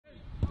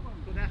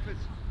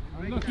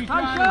The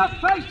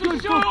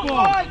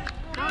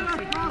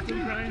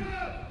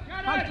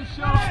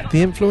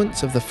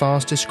influence of the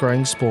fastest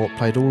growing sport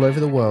played all over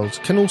the world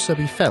can also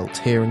be felt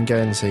here in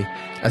Guernsey,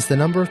 as the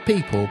number of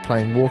people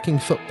playing walking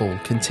football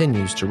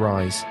continues to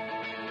rise.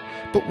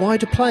 But why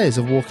do players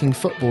of walking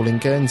football in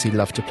Guernsey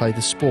love to play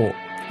the sport?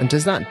 And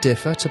does that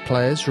differ to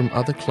players from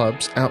other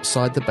clubs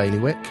outside the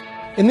bailiwick?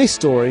 In this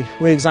story,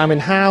 we examine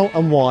how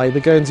and why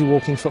the Guernsey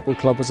Walking Football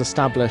Club was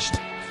established.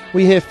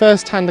 We hear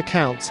first-hand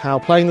accounts how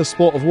playing the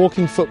sport of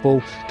walking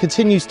football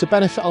continues to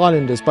benefit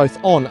islanders both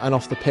on and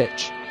off the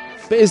pitch.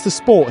 But is the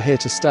sport here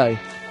to stay?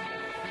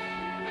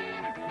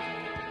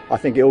 I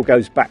think it all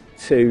goes back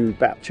to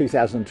about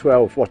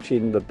 2012,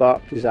 watching the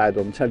Barclays ad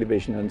on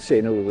television and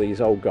seeing all these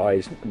old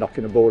guys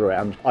knocking the ball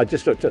around. I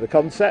just looked at the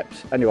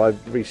concept. Anyway,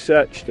 I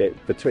researched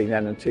it between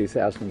then and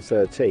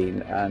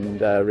 2013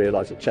 and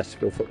realised that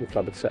Chesterfield Football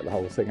Club had set the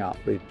whole thing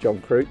up with John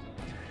Croot.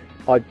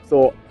 I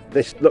thought,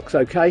 this looks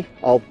okay.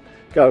 I'll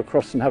go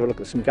across and have a look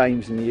at some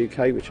games in the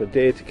UK, which I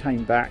did,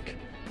 came back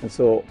and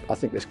thought, I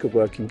think this could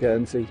work in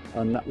Guernsey,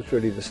 and that was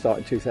really the start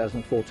in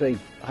 2014.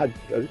 I had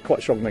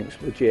quite strong links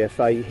with the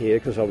GFA here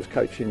because I was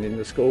coaching in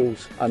the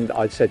schools, and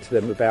I'd said to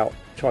them about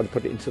trying to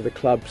put it into the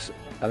clubs,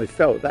 and they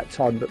felt at that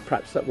time that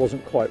perhaps that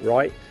wasn't quite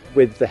right.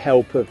 With the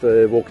help of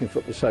the Walking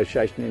Football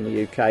Association in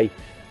the UK,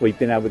 we've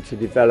been able to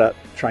develop,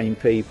 train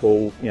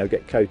people,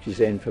 get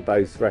coaches in for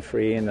both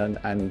refereeing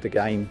and the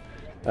game,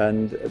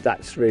 and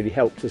that's really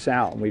helped us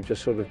out, and we've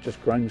just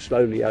grown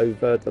slowly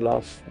over the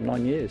last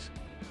 9 years.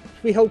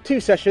 We hold 2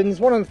 sessions,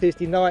 one on a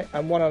Thursday night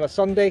and one on a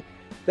Sunday.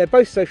 They're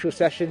both social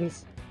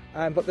sessions,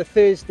 but the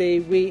Thursday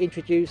we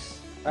introduce,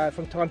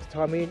 from time to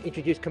time, we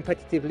introduce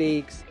competitive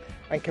leagues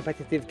and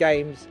competitive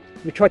games.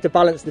 We try to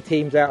balance the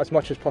teams out as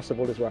much as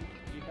possible as well.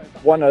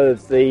 One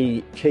of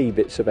the key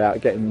bits about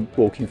getting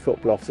walking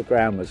football off the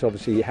ground was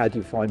obviously how do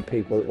you find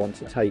people that want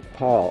to take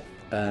part,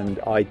 and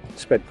I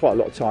spent quite a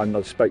lot of time,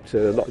 I spoke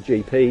to a lot of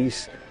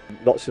GPs,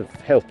 lots of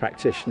health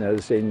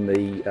practitioners in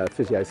the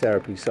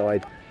physiotherapy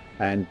side,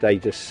 and they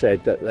just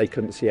said that they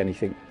couldn't see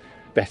anything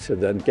better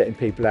than getting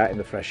people out in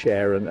the fresh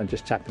air and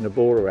just tapping the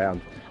ball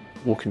around.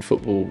 Walking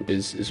football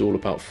is all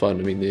about fun.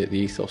 I mean, the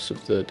ethos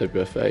of the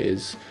WFA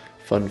is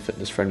fun,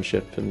 fitness,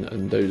 friendship,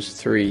 and those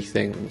 3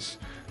 things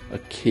are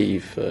key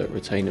for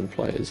retaining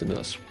players, and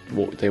that's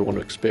what they want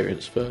to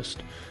experience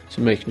first.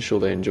 So making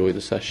sure they enjoy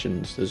the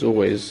sessions. There's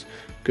always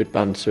good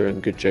banter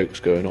and good jokes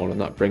going on,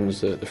 and that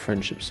brings the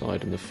friendship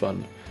side and the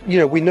fun.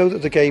 We know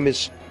that the game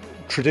is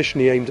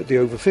traditionally aimed at the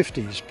over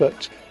 50s,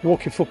 but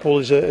walking football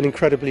is an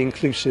incredibly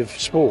inclusive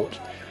sport,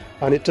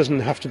 and it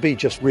doesn't have to be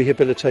just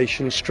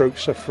rehabilitation, stroke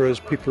sufferers,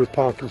 people with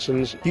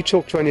Parkinson's. You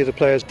talk to any of the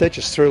players, they're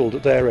just thrilled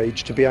at their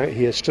age to be out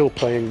here still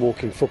playing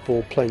walking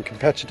football, playing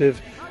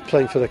competitive,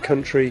 playing for their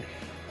country.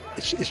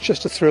 It's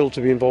just a thrill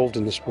to be involved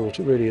in the sport,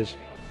 it really is.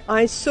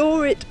 I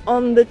saw it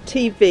on the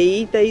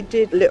TV. They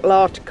did a little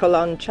article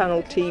on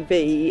Channel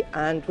TV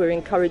and were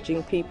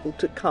encouraging people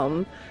to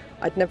come.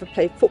 I'd never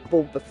played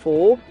football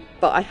before,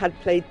 but I had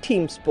played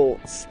team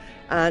sports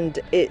and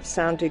it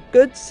sounded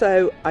good,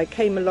 so I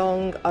came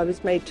along. I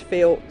was made to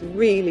feel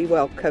really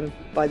welcome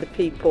by the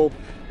people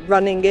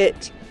running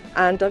it,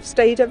 and I've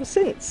stayed ever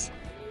since.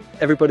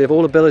 Everybody of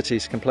all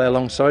abilities can play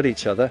alongside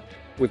each other.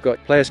 We've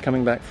got players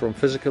coming back from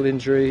physical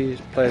injuries,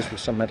 players with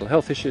some mental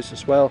health issues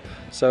as well,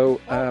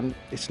 so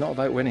it's not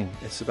about winning,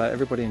 it's about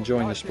everybody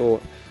enjoying the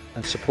sport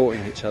and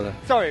supporting each other.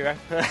 Sorry, Ref.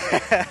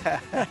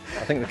 I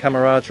think the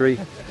camaraderie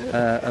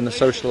and the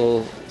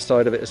social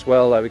side of it as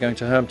well. Like we're going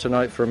to Herm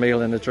tonight for a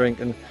meal and a drink,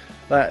 and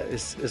that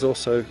is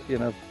also,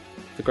 the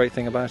great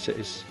thing about it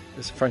is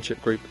it's a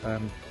friendship group,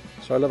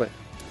 so I love it.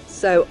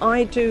 So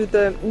I do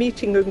the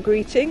meeting and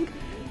greeting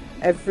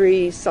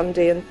every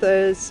Sunday and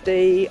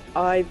Thursday.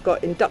 I've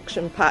got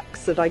induction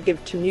packs that I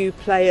give to new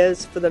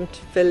players for them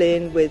to fill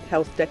in with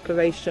health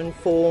declaration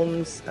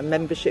forms and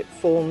membership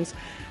forms.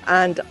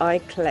 And I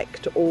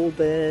collect all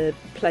the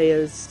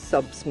players'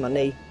 subs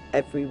money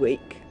every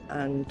week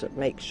and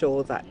make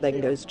sure that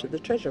then goes to the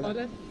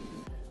treasurer.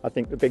 I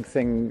think the big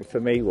thing for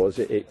me was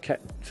it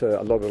kept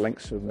a lot of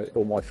links with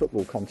all my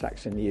football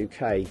contacts in the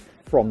UK.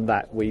 From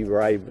that, we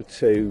were able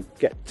to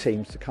get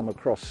teams to come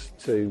across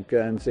to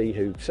Guernsey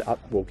who set up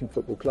walking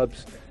football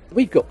clubs.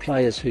 We've got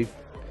players who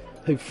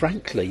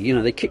frankly,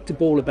 they kicked the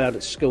ball about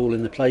at school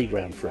in the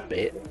playground for a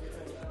bit,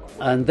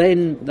 and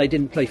then they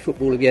didn't play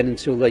football again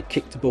until they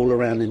kicked the ball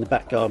around in the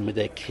back garden with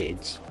their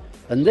kids.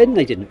 And then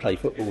they didn't play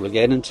football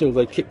again until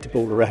they kicked the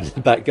ball around in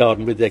the back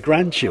garden with their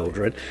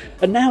grandchildren.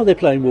 And now they're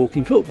playing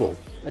walking football.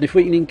 And if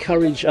we can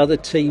encourage other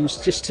teams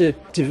just to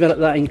develop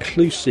that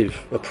inclusive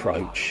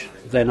approach,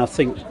 then I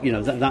think,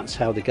 that's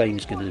how the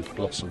game's going to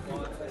blossom.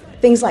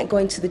 Things like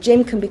going to the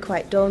gym can be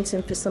quite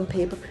daunting for some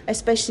people,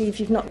 especially if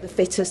you're not the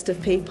fittest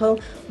of people.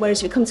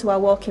 Whereas you come to our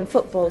walking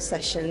football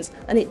sessions,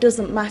 and it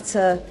doesn't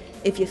matter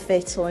if you're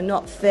fit or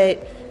not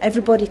fit,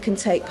 everybody can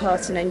take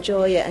part and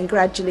enjoy it and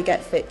gradually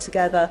get fit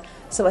together.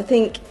 So I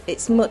think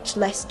it's much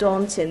less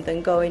daunting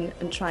than going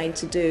and trying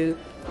to do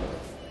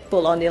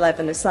full on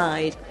 11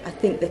 aside. I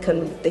think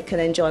they can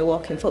enjoy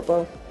walking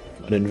football.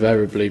 And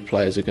invariably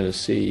players are going to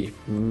see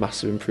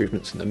massive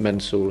improvements in their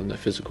mental and their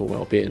physical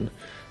well-being,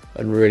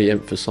 and really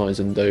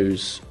emphasising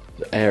those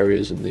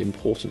areas and the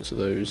importance of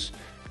those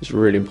is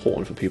really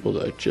important for people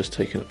that are just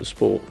taking up the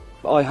sport.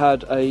 I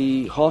had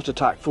a heart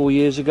attack 4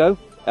 years ago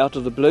out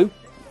of the blue,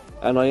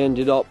 and I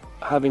ended up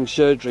having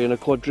surgery and a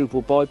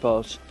quadruple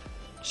bypass.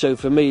 So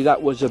for me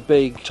that was a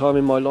big time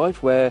in my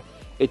life where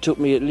it took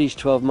me at least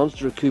 12 months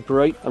to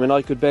recuperate. I mean,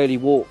 I could barely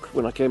walk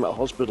when I came out of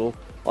hospital.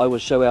 I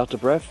was so out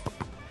of breath.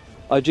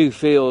 I do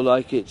feel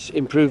like it's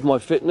improved my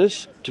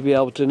fitness to be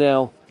able to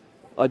now,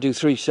 I do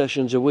 3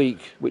 sessions a week,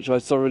 which I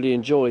thoroughly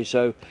enjoy.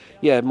 So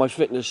yeah, my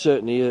fitness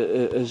certainly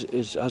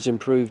has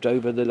improved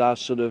over the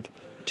last sort of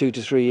 2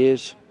 to 3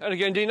 years. And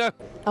again, Dino?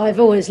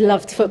 I've always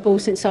loved football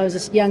since I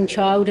was a young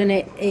child, and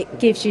it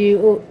gives you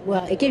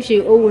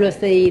all of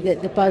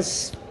the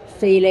buzz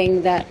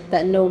feeling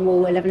that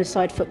normal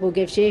 11-a-side football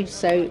gives you.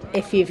 So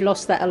if you've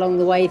lost that along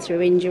the way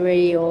through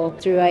injury or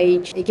through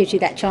age, it gives you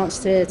that chance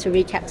to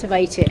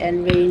recaptivate it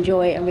and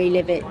re-enjoy it and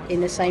relive it in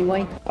the same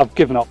way. I've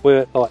given up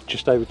work like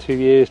just over 2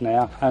 years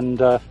now,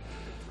 and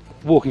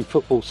walking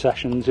football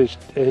sessions is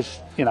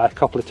a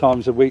couple of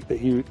times a week that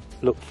you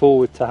look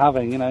forward to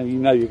having. You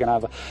know you're going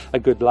to have a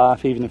good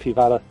laugh, even if you've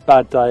had a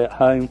bad day at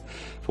home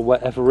for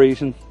whatever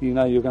reason. You're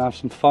going to have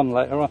some fun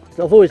later on.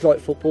 I've always liked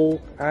football,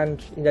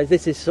 and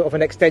this is sort of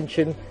an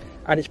extension,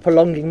 and it's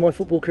prolonging my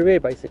football career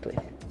basically.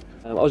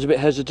 I was a bit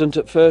hesitant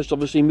at first,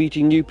 obviously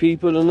meeting new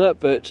people and that,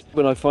 but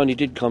when I finally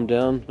did come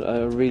down,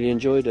 I really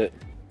enjoyed it.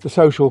 The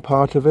social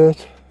part of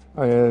it,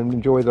 I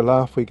enjoy the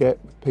laugh we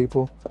get with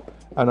people,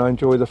 and I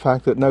enjoy the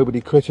fact that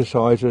nobody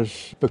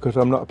criticises because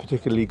I'm not a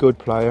particularly good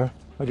player.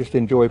 I just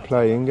enjoy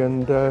playing,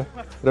 and I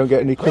don't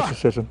get any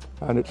criticism,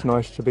 and it's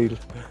nice to be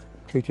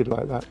treated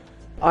like that.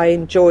 I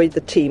enjoy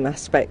the team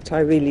aspect,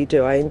 I really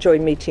do. I enjoy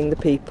meeting the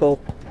people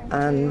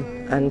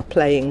and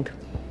playing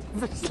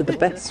to the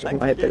best of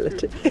my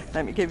ability.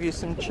 Let me give you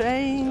some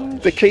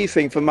change. The key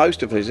thing for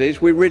most of us is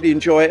we really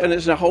enjoy it, and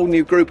it's a whole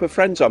new group of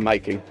friends I'm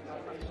making,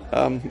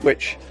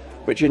 which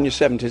in your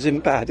 70s isn't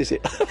bad, is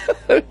it?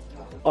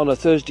 On a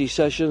Thursday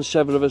session,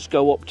 7 of us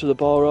go up to the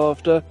bar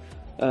after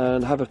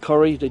and have a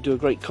curry. They do a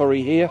great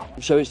curry here.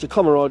 So it's the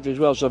camaraderie as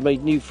well, so I've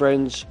made new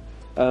friends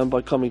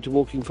by coming to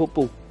Walking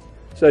Football.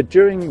 So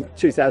during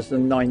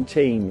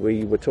 2019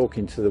 we were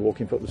talking to the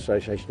Walking Football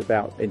Association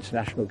about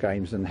international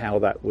games and how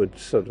that would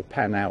sort of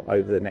pan out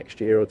over the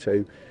next year or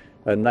two,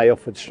 and they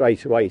offered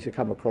straight away to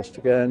come across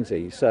to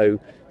Guernsey. So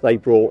they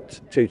brought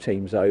 2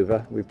 teams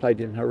over. We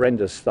played in a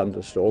horrendous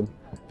thunderstorm,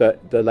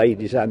 but the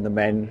ladies and the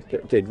men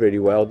did really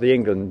well. The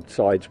England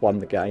sides won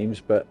the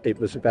games, but it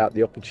was about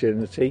the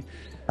opportunity.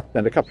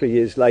 Then a couple of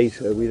years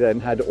later we then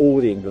had all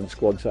the England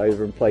squads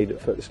over and played at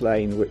Foots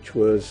Lane, which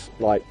was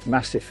like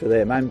massive for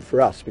them and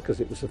for us because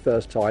it was the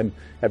first time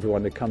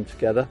everyone had come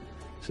together.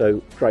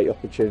 So great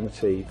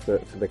opportunity for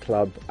the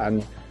club,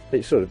 and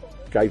it sort of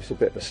gave us a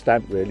bit of a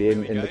stamp really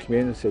in the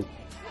community.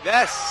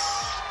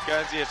 Yes,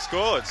 Guernsey have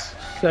scored.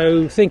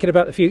 So thinking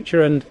about the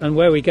future and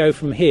where we go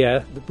from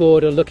here, the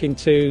board are looking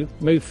to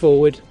move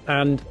forward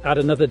and add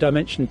another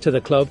dimension to the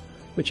club,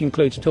 which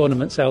includes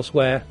tournaments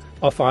elsewhere,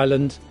 off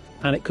island,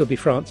 and it could be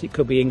France, it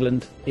could be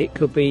England, it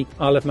could be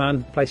Isle of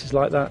Man, places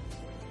like that.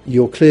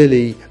 You're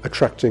clearly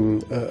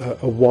attracting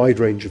a wide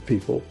range of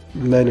people,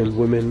 men and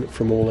women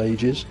from all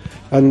ages,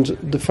 and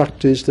the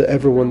fact is that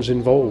everyone's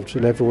involved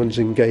and everyone's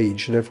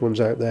engaged and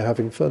everyone's out there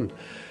having fun,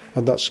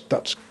 and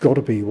that's got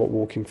to be what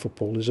walking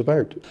football is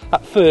about.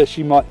 At first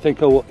you might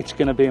think, oh, it's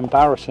going to be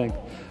embarrassing.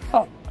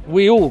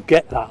 We all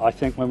get that, I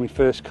think, when we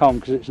first come,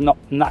 because it's not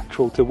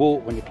natural to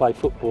walk when you play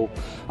football,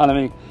 and I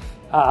mean,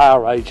 at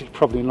our age, it's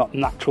probably not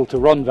natural to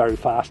run very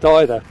fast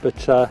either,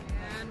 but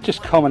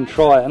just come and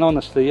try it, and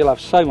honestly, you'll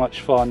have so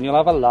much fun, you'll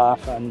have a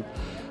laugh,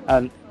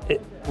 and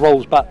it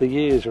rolls back the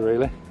years,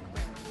 really.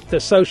 The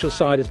social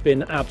side has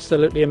been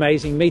absolutely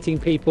amazing, meeting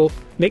people,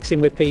 mixing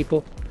with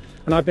people,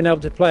 and I've been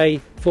able to play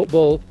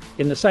football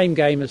in the same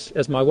game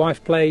as my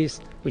wife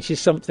plays, which is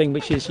something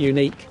which is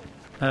unique,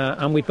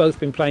 and we've both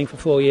been playing for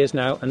 4 years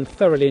now and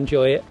thoroughly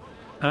enjoy it,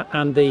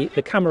 and the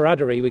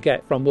camaraderie we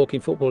get from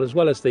walking football as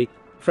well as the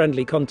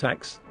friendly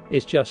contacts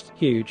is just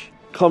huge.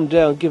 Come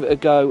down, give it a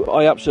go.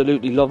 I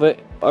absolutely love it.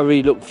 I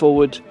really look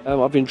forward.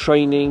 I've been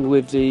training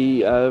with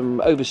the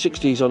over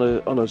 60s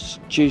on a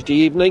Tuesday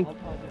evening,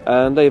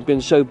 and they've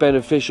been so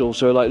beneficial,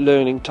 so like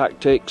learning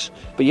tactics.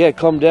 But yeah,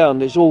 come down.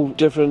 There's all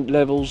different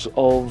levels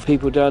of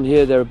people down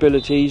here, their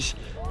abilities,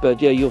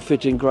 but yeah, you'll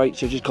fit in great,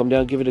 so just come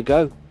down, give it a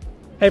go.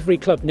 Every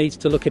club needs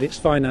to look at its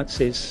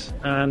finances,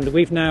 and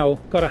we've now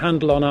got a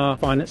handle on our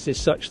finances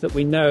such that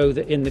we know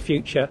that in the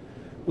future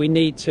we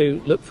need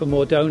to look for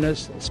more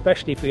donors,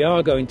 especially if we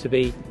are going to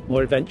be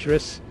more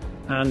adventurous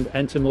and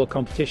enter more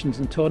competitions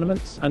and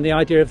tournaments. And the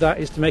idea of that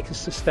is to make us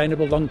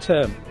sustainable long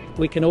term.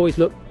 We can always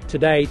look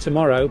today,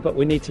 tomorrow, but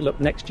we need to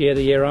look next year,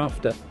 the year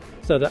after,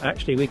 so that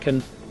actually we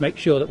can make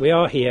sure that we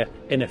are here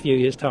in a few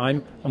years'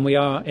 time and we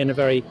are in a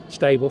very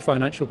stable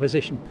financial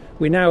position.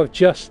 We now have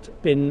just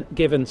been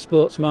given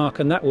Sportsmark,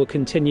 and that will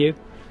continue.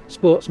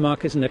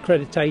 Sportsmark is an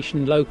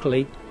accreditation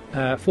locally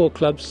for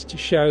clubs to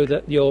show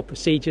that your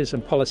procedures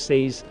and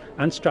policies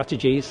and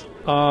strategies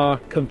are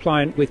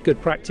compliant with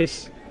good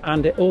practice,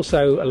 and it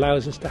also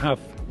allows us to have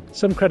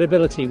some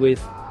credibility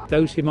with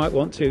those who might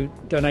want to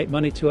donate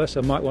money to us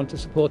or might want to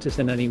support us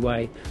in any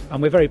way.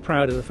 And we're very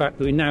proud of the fact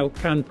that we now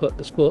can put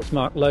the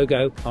Sportsmark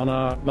logo on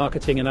our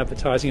marketing and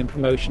advertising and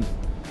promotion.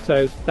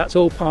 So that's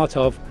all part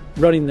of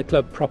running the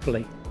club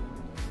properly.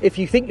 If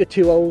you think you're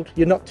too old,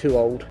 you're not too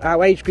old.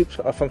 Our age groups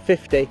are from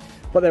 50,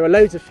 but there are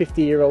loads of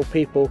 50-year-old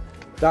people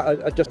that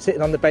are just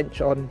sitting on the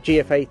bench on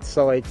GFA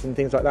sides and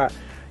things like that.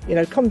 You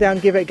know, come down,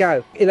 give it a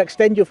go. It'll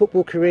extend your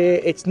football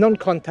career. It's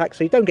non-contact,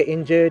 so you don't get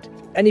injured.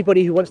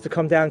 Anybody who wants to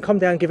come down,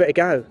 give it a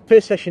go.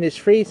 First session is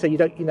free, so you're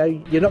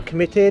not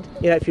committed.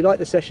 You know, if you like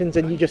the sessions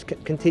and you just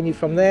continue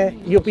from there,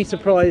 you'll be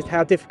surprised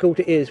how difficult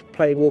it is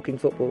playing walking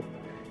football.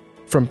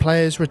 From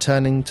players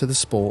returning to the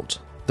sport,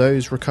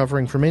 those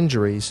recovering from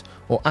injuries,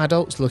 or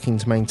adults looking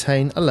to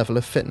maintain a level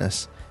of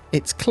fitness,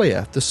 it's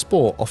clear the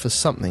sport offers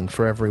something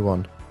for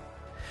everyone.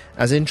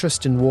 As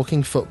interest in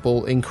walking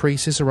football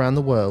increases around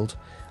the world,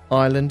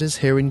 Islanders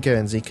here in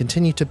Guernsey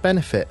continue to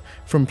benefit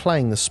from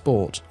playing the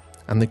sport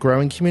and the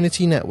growing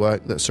community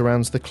network that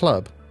surrounds the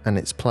club and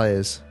its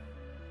players.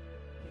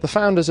 The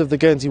founders of the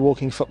Guernsey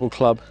Walking Football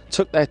Club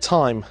took their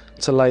time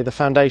to lay the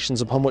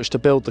foundations upon which to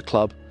build the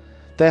club.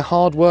 Their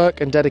hard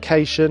work and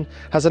dedication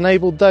has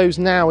enabled those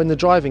now in the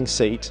driving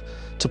seat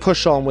to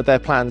push on with their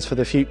plans for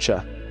the future,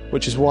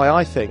 which is why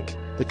I think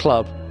the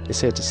club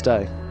is here to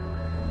stay.